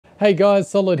Hey guys,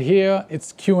 Solid here.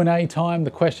 It's Q&A time. The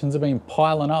questions have been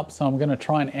piling up, so I'm going to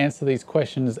try and answer these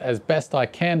questions as best I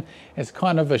can. It's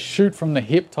kind of a shoot from the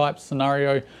hip type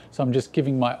scenario, so I'm just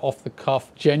giving my off the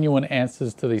cuff, genuine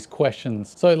answers to these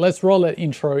questions. So let's roll that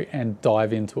intro and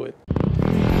dive into it.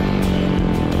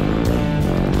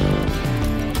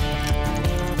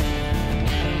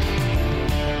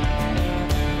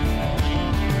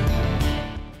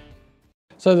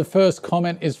 So the first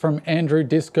comment is from Andrew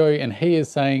Disco, and he is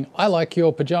saying, I like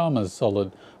your pajamas,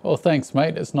 Solid. Well, thanks,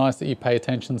 mate. It's nice that you pay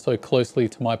attention so closely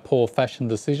to my poor fashion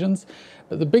decisions.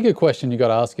 But the bigger question you got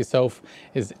to ask yourself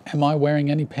is, am I wearing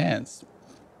any pants?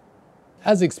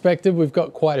 As expected, we've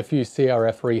got quite a few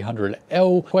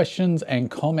CRF300L questions and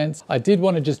comments. I did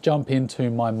want to just jump into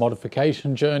my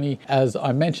modification journey. As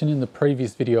I mentioned in the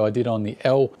previous video I did on the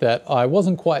L, that I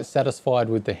wasn't quite satisfied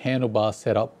with the handlebar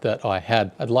setup that I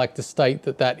had. I'd like to state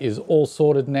that that is all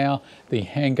sorted now. The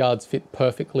handguards fit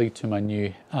perfectly to my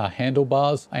new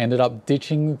handlebars. I ended up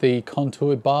ditching the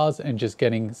contoured bars and just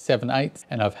getting 7/8,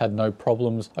 and I've had no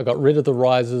problems. I got rid of the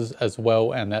risers as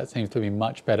well, and that seems to be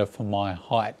much better for my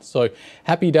height. So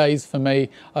happy days for me.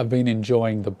 I've been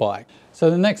enjoying the bike. So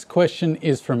the next question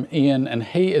is from Ian, and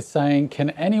he is saying, can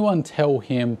anyone tell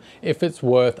him if it's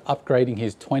worth upgrading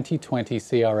his 2020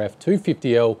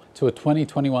 CRF250L to a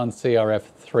 2021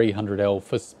 CRF300L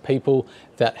for people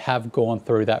that have gone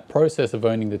through that process of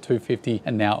owning the 250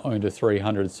 and now owned a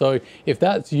 300. So if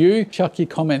that's you, chuck your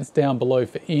comments down below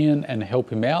for Ian and help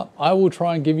him out. I will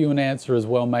try and give you an answer as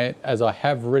well, mate, as I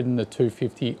have ridden the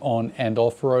 250 on and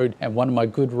off road, and one of my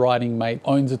good riding mates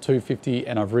owns a 250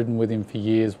 and I've ridden with him for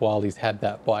years while he's had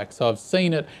that bike. So I've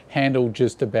seen it handle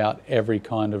just about every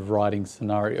kind of riding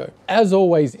scenario. As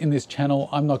always in this channel,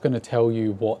 I'm not going to tell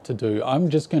you what to do. I'm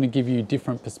just going to give you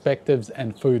different perspectives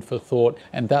and food for thought,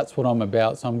 and that's what I'm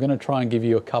about. So I'm going to try and give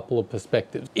you a couple of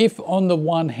perspectives. If on the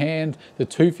one hand, the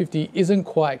 250 isn't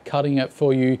quite cutting it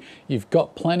for you, you've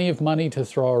got plenty of money to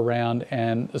throw around,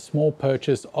 and a small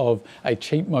purchase of a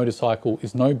cheap motorcycle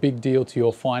is no big deal to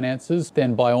your finances,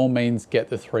 then by all means get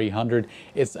the 300.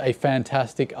 It's a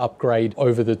fantastic upgrade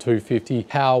over the 250,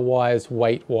 power-wise,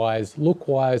 weight-wise,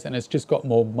 look-wise, and it's just got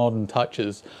more modern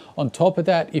touches. On top of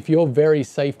that, if you're very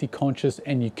safety conscious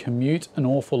and you commute an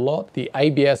awful lot, the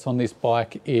ABS on this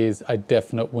bike is a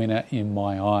definite winner in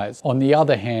my eyes. On the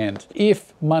other hand,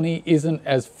 if money isn't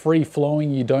as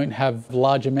free-flowing, you don't have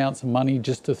large amounts of money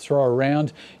just to throw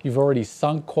around, you've already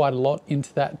sunk quite a lot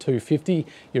into that 250,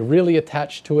 you're really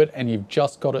attached to it and you've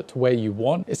just got it to where you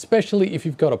want, especially if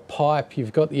you've got a pipe,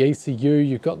 you've got the ECU,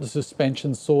 you've got the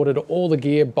suspension sorted, all the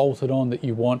gear bolted on that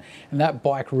you want, and that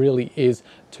bike really is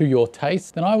to your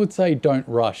taste, then I would say don't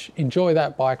rush. Enjoy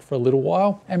that bike for a little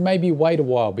while and maybe wait a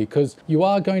while, because you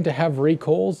are going to have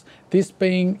recalls. This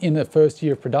being in the first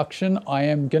year of production, I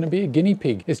am going to be a guinea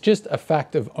pig. It's just a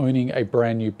fact of owning a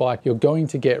brand new bike. You're going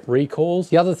to get recalls.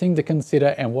 The other thing to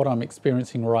consider, and what I'm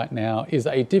experiencing right now, is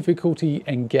a difficulty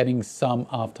in getting some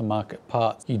aftermarket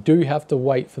parts. You do have to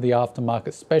wait for the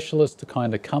aftermarket specialist to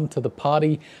kind of come to the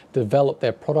party, develop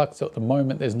their products. So at the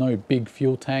moment, there's no big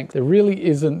fuel tank. There really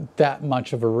isn't that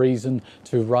much of a reason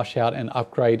to rush out and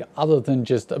upgrade, other than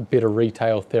just a bit of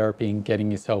retail therapy and getting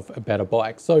yourself a better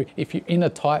bike. So if you're in a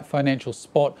tight financial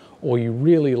spot, or you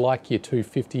really like your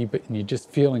 250 but you're just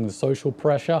feeling the social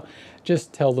pressure,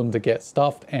 just tell them to get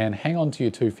stuffed and hang on to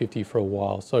your 250 for a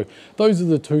while. So those are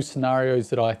the two scenarios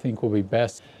that I think will be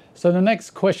best. So the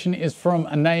next question is from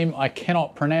a name I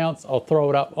cannot pronounce. I'll throw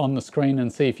it up on the screen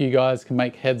and see if you guys can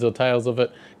make heads or tails of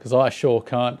it, because I sure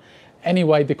can't.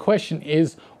 Anyway, the question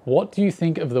is, what do you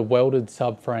think of the welded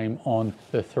subframe on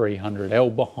the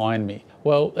 300L behind me?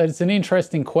 Well, it's an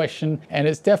interesting question, and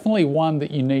it's definitely one that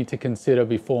you need to consider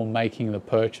before making the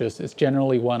purchase. It's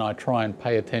generally one I try and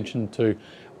pay attention to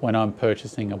when I'm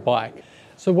purchasing a bike.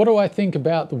 So what do I think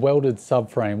about the welded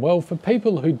subframe? Well, for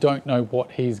people who don't know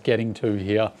what he's getting to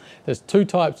here, there's two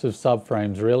types of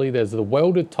subframes really. There's the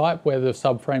welded type, where the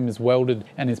subframe is welded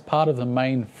and is part of the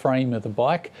main frame of the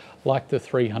bike, like the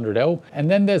 300L.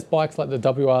 And then there's bikes like the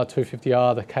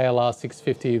WR250R, the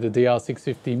KLR650, the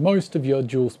DR650, most of your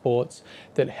dual sports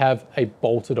that have a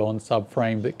bolted on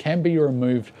subframe that can be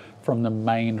removed from the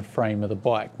main frame of the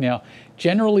bike. Now,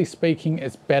 generally speaking,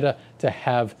 it's better to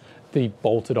have the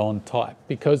bolted on type,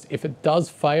 because if it does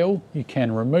fail, you can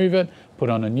remove it, put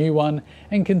on a new one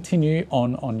and continue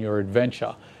on your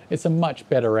adventure. It's a much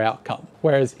better outcome.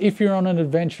 Whereas if you're on an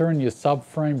adventure and your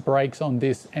subframe breaks on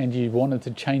this and you wanted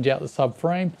to change out the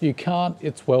subframe, you can't,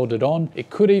 it's welded on. It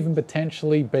could even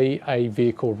potentially be a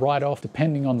vehicle write-off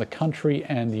depending on the country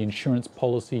and the insurance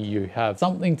policy you have.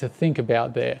 Something to think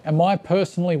about there. Am I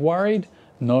personally worried?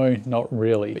 No, not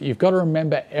really. But you've got to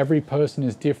remember every person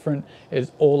is different.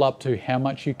 It's all up to how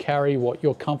much you carry, what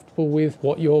you're comfortable with,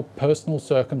 what your personal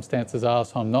circumstances are.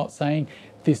 So I'm not saying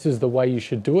this is the way you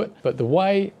should do it, but the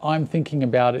way I'm thinking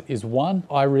about it is, one,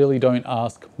 I really don't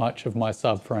ask much of my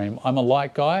subframe. I'm a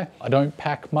light guy. I don't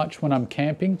pack much when I'm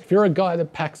camping. If you're a guy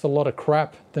that packs a lot of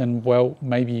crap, then well,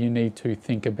 maybe you need to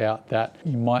think about that.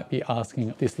 You might be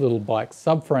asking this little bike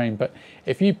subframe, but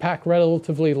if you pack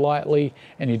relatively lightly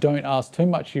and you don't ask too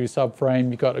much of your subframe,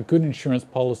 you've got a good insurance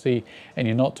policy and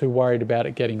you're not too worried about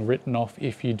it getting written off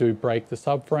if you do break the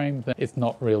subframe, then it's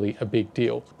not really a big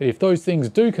deal. But if those things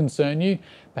do concern you,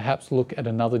 perhaps look at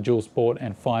another dual sport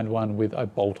and find one with a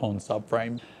bolt-on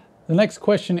subframe. The next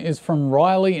question is from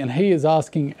Riley, and he is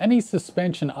asking, any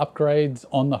suspension upgrades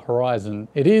on the horizon?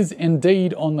 It is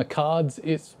indeed on the cards.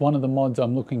 It's one of the mods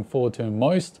I'm looking forward to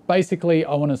most. Basically,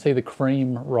 I want to see the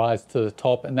cream rise to the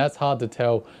top, and that's hard to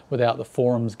tell without the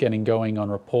forums getting going on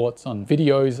reports, on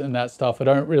videos and that stuff. I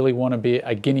don't really want to be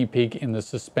a guinea pig in the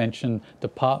suspension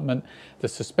department. The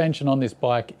suspension on this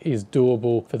bike is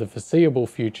doable for the foreseeable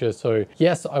future. So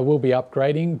yes, I will be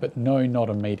upgrading, but no, not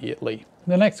immediately.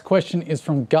 The next question is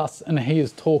from Gus, and he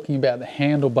is talking about the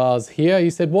handlebars here. He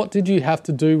said, what did you have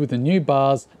to do with the new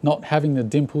bars not having the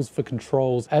dimples for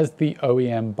controls as the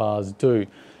OEM bars do?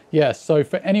 Yeah, so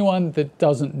for anyone that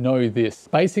doesn't know this,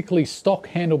 basically stock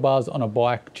handlebars on a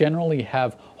bike generally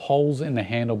have holes in the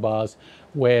handlebars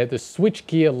where the switch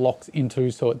gear locks into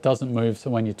so it doesn't move.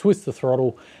 So when you twist the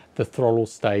throttle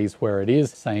stays where it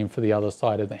is. Same for the other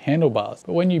side of the handlebars.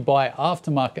 But when you buy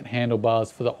aftermarket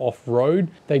handlebars for the off-road,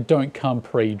 they don't come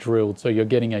pre-drilled, so you're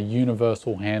getting a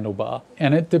universal handlebar.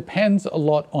 And it depends a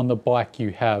lot on the bike you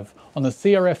have. On the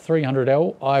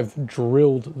CRF300L, I've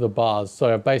drilled the bars.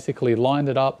 So I've basically lined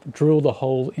it up, drilled a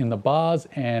hole in the bars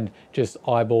and just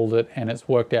eyeballed it, and it's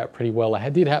worked out pretty well. I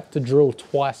did have to drill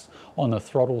twice on the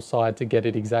throttle side to get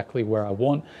it exactly where I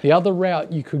want. The other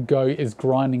route you could go is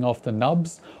grinding off the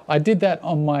nubs. I did that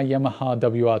on my Yamaha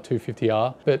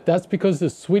WR250R, but that's because the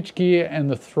switch gear and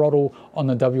the throttle on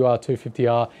the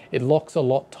WR250R, it locks a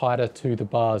lot tighter to the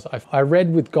bars. I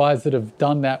read with guys that have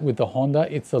done that with the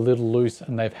Honda, it's a little loose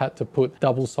and they've had to put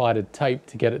double-sided tape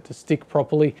to get it to stick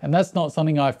properly. And that's not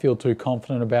something I feel too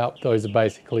confident about. Those are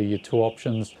basically your two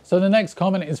options. So the next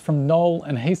comment is from Noel,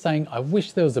 and he's saying, I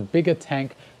wish there was a bigger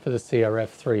tank for the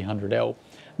CRF300L.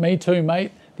 Me too,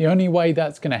 mate. The only way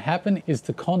that's going to happen is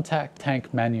to contact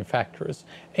tank manufacturers.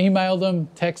 Email them,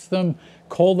 text them,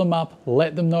 call them up,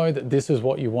 let them know that this is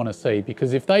what you want to see.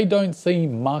 Because if they don't see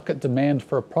market demand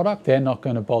for a product, they're not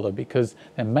going to bother, because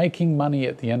they're making money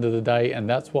at the end of the day, and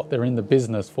that's what they're in the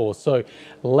business for. So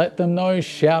let them know,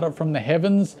 shout it from the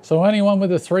heavens. So anyone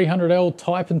with a 300L,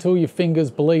 type until your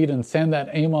fingers bleed and send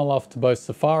that email off to both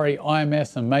Safari,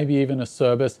 IMS, and maybe even a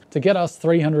Cerbis to get us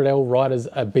 300L riders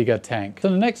a bigger tank. So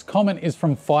the next comment is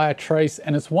from Firetrace,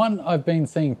 and it's one I've been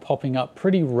seeing popping up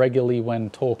pretty regularly when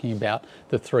talking about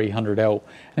the 300L.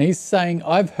 And he's saying,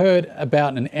 I've heard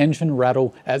about an engine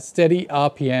rattle at steady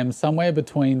RPM somewhere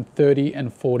between 30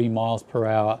 and 40 miles per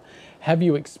hour. Have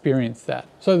you experienced that?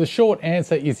 So the short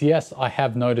answer is yes, I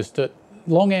have noticed it.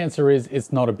 Long answer is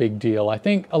it's not a big deal. I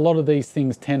think a lot of these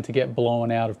things tend to get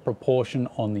blown out of proportion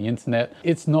on the internet.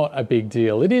 It's not a big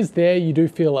deal. It is there. You do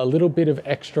feel a little bit of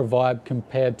extra vibe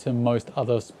compared to most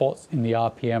other spots in the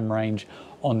RPM range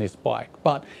on this bike.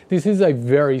 But this is a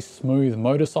very smooth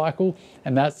motorcycle,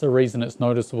 and that's the reason it's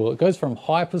noticeable. It goes from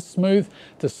hyper smooth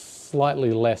to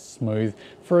slightly less smooth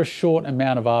for a short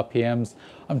amount of RPMs.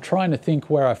 I'm trying to think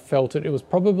where I felt it. It was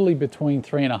probably between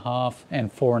 3,500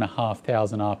 and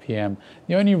 4,500 RPM.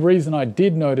 The only reason I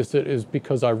did notice it is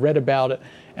because I read about it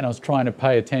and I was trying to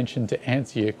pay attention to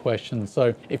answer your question.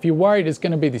 So if you're worried it's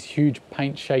going to be this huge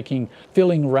paint shaking,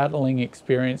 filling, rattling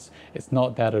experience, it's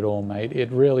not that at all, mate.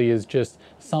 It really is just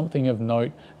something of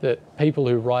note that people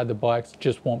who ride the bikes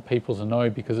just want people to know,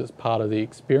 because it's part of the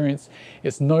experience.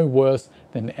 It's no worse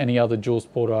than any other dual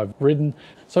sport I've ridden.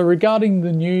 So regarding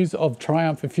the news of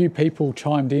Triumph, a few people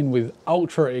chimed in with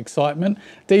ultra excitement.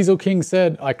 Diesel King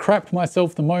said, I crapped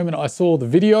myself the moment I saw the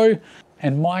video.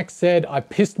 And Mike said, I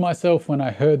pissed myself when I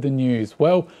heard the news.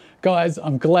 Well, guys,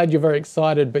 I'm glad you're very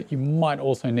excited, but you might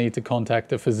also need to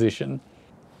contact a physician.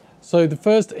 So the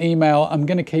first email, I'm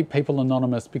going to keep people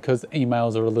anonymous because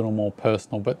emails are a little more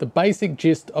personal, but the basic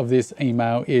gist of this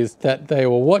email is that they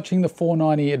were watching the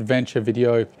 490 adventure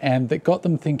video and that got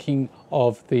them thinking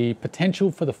of the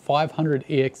potential for the 500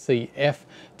 EXC-F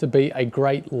to be a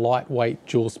great lightweight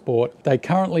dual sport. They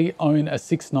currently own a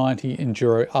 690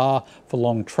 Enduro R for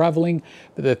long traveling,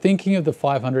 but they're thinking of the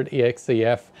 500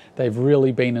 EXC-F. They've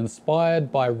really been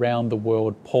inspired by Round the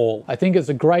World Paul. I think it's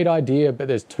a great idea, but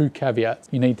there's two caveats.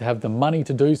 You need to have have the money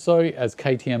to do so, as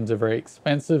KTMs are very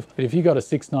expensive. But if you got a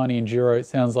 690 Enduro, it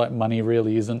sounds like money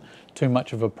really isn't too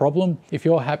much of a problem. If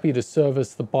you're happy to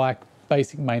service the bike,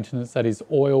 basic maintenance, that is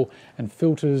oil and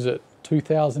filters at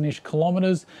 2,000-ish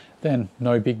kilometers, then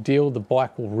no big deal. The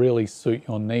bike will really suit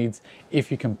your needs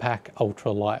if you can pack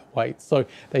ultra lightweight. So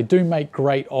they do make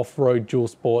great off-road dual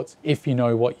sports if you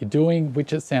know what you're doing,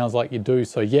 which it sounds like you do.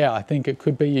 So yeah, I think it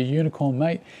could be your unicorn,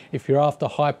 mate. If you're after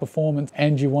high performance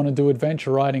and you want to do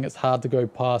adventure riding, it's hard to go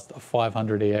past a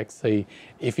 500 EXC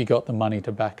if you got the money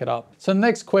to back it up. So the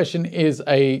next question is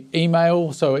a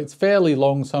email. So it's fairly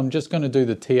long, so I'm just going to do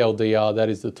the TLDR, that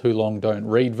is the too long don't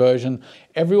read version.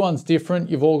 Everyone's different.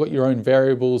 You've all got your own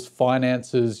variables,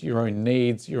 finances, your own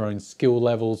needs, your own skill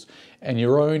levels, and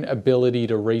your own ability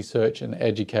to research and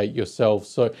educate yourself.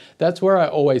 So that's where I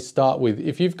always start with.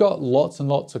 If you've got lots and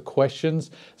lots of questions,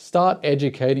 start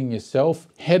educating yourself.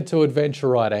 Head to Adventure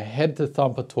Rider, head to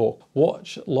Thumper Talk,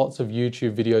 watch lots of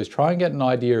YouTube videos, try and get an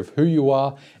idea of who you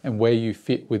are and where you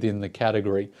fit within the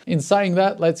category. In saying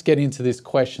that, let's get into this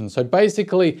question. So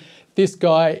basically, this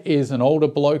guy is an older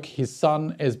bloke. His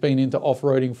son has been into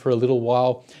off-roading for a little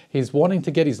while. He's wanting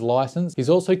to get his license. He's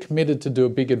also committed to do a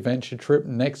big adventure trip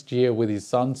next year with his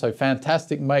son. So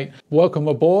fantastic, mate. Welcome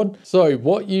aboard. So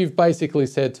what you've basically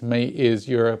said to me is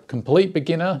you're a complete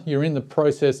beginner. You're in the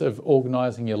process of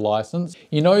organizing your license.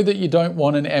 You know that you don't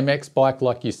want an MX bike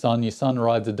like your son. Your son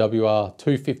rides a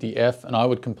WR250F, and I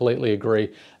would completely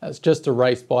agree. It's just a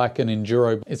race bike, an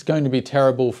enduro. It's going to be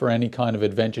terrible for any kind of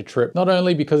adventure trip. Not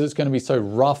only because it's going to be so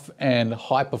rough and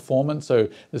high performance, so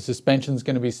the suspension's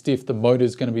going to be stiff, the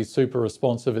motor's going to be super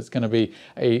responsive, it's going to be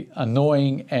a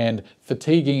annoying and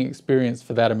fatiguing experience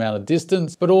for that amount of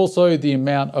distance, but also the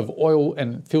amount of oil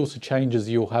and filter changes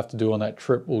you'll have to do on that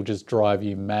trip will just drive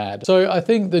you mad. So I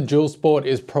think the Dual Sport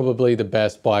is probably the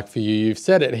best bike for you. You've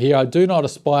said it here. I do not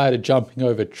aspire to jumping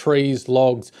over trees,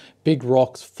 logs, big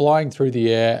rocks, flying through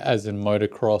the air as in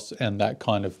motocross and that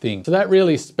kind of thing. So that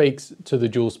really speaks to the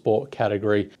dual sport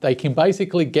category. They can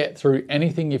basically get through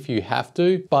anything if you have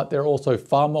to, but they're also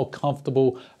far more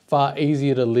comfortable, far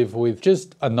easier to live with,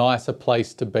 just a nicer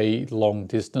place to be long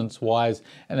distance wise,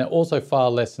 and they're also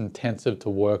far less intensive to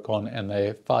work on, and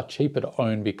they're far cheaper to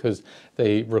own because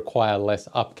they require less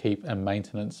upkeep and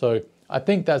maintenance. So I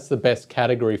think that's the best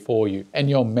category for you and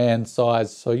your man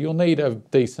size, so you'll need a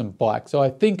decent bike. So I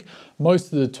think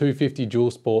most of the 250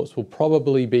 dual sports will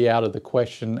probably be out of the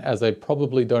question, as they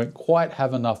probably don't quite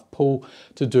have enough pull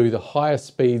to do the higher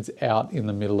speeds out in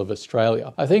the middle of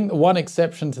Australia. I think the one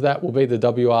exception to that will be the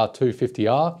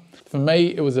WR250R. For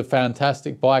me, it was a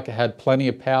fantastic bike. It had plenty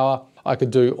of power. I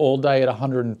could do all day at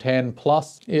 110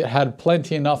 plus. It had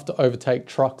plenty enough to overtake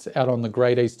trucks out on the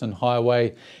Great Eastern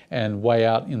Highway and way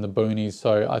out in the boonies,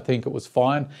 so I think it was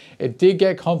fine. It did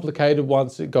get complicated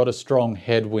once it got a strong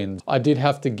headwind. I did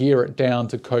have to gear it down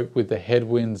to cope with the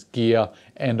headwinds, gear,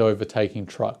 and overtaking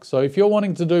trucks. So if you're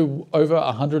wanting to do over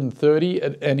 130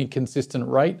 at any consistent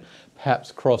rate,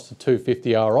 perhaps cross the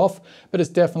 250R off, but it's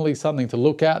definitely something to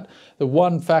look at. The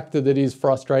one factor that is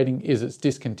frustrating is it's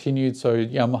discontinued, so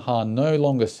Yamaha no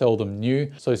longer sell them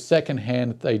new, so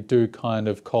secondhand they do kind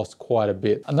of cost quite a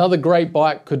bit. Another great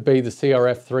bike could be the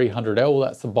CRF300L,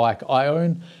 that's the bike I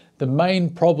own. The main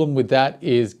problem with that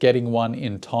is getting one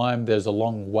in time. There's a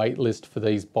long wait list for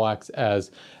these bikes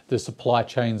as the supply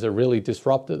chains are really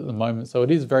disrupted at the moment, so it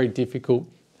is very difficult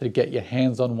to get your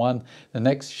hands on one. The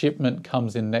next shipment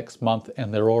comes in next month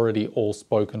and they're already all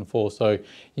spoken for, so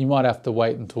you might have to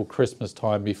wait until Christmas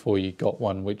time before you got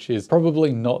one, which is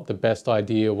probably not the best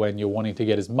idea when you're wanting to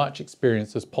get as much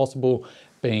experience as possible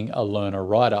being a learner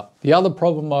rider. The other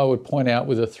problem I would point out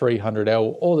with the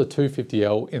 300L or the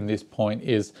 250L in this point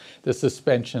is the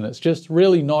suspension. It's just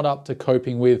really not up to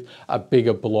coping with a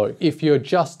bigger bloke. If you're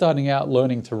just starting out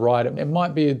learning to ride it, it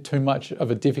might be too much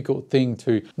of a difficult thing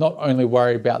to not only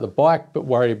worry about the bike, but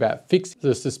worry about fixing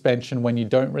the suspension when you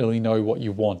don't really know what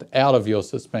you want out of your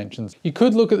suspensions. You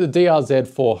could look at the DRZ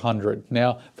 400.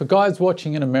 Now, for guys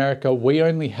watching in America, we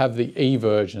only have the E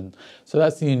version. So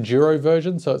that's the Enduro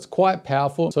version, so it's quite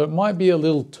powerful. So it might be a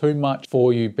little too much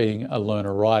for you being a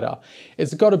learner rider.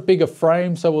 It's got a bigger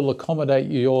frame, so it will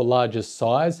accommodate your largest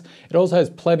size. It also has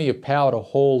plenty of power to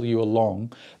haul you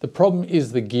along. The problem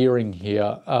is the gearing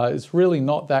here. It's really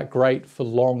not that great for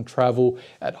long travel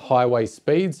at highway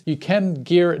speeds. You can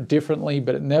gear it differently,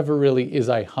 but it never really is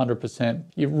 100%.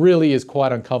 It really is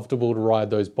quite uncomfortable to ride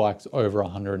those bikes over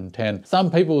 110.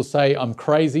 Some people will say I'm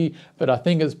crazy, but I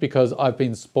think it's because I've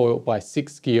been spoiled by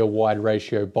 6 gear wide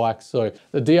ratio bike. So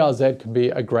the DRZ can be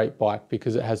a great bike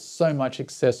because it has so much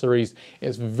accessories,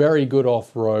 it's very good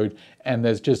off-road, and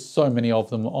there's just so many of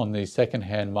them on the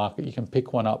second-hand market. You can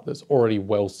pick one up that's already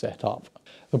well set up.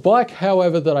 The bike,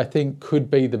 however, that I think could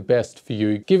be the best for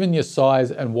you, given your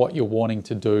size and what you're wanting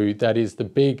to do, that is the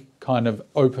big kind of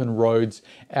open roads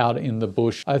out in the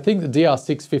bush. I think the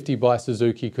DR650 by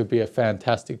Suzuki could be a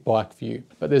fantastic bike for you,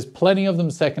 but there's plenty of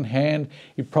them secondhand.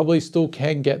 You probably still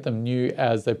can get them new,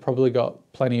 as they probably got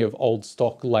plenty of old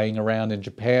stock laying around in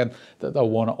Japan that they'll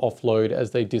want to offload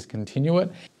as they discontinue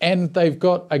it. And they've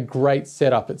got a great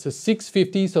setup. It's a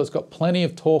 650, so it's got plenty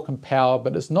of torque and power,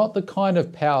 but it's not the kind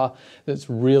of power that's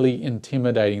really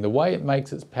intimidating. The way it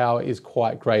makes its power is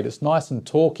quite great. It's nice and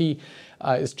torquey.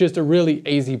 It's just a really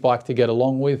easy bike to get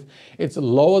along with. It's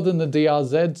lower than the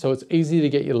DRZ, so it's easy to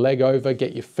get your leg over,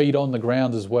 get your feet on the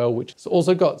ground as well, which it's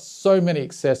also got so many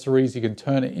accessories. You can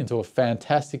turn it into a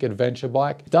fantastic adventure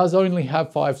bike. It does only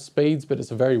have 5 speeds, but it's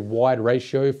a very wide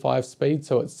ratio 5 speeds,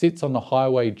 so it sits on the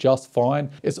highway just fine.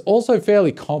 It's also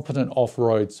fairly competent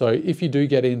off-road, so if you do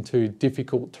get into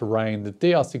difficult terrain, the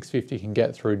DR650 can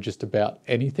get through just about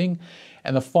anything.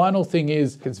 And the final thing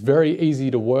is, it's very easy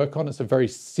to work on. It's a very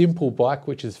simple bike,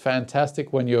 which is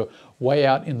fantastic when you're way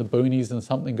out in the boonies and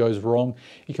something goes wrong.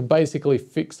 You can basically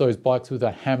fix those bikes with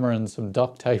a hammer and some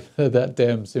duct tape. They're that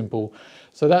damn simple.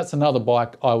 So that's another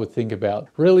bike I would think about.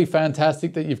 Really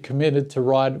fantastic that you've committed to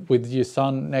ride with your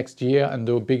son next year and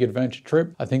do a big adventure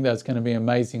trip. I think that's going to be an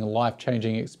amazing,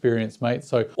 life-changing experience, mate.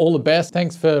 So all the best.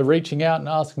 Thanks for reaching out and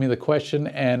asking me the question,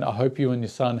 and I hope you and your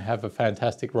son have a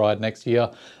fantastic ride next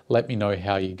year. Let me know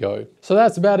how you go. So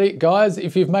that's about it, guys.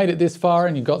 If you've made it this far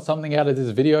and you got something out of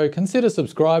this video, consider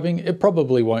subscribing. It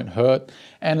probably won't hurt.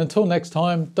 And until next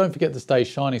time, don't forget to stay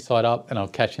shiny side up, and I'll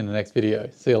catch you in the next video.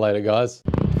 See you later, guys.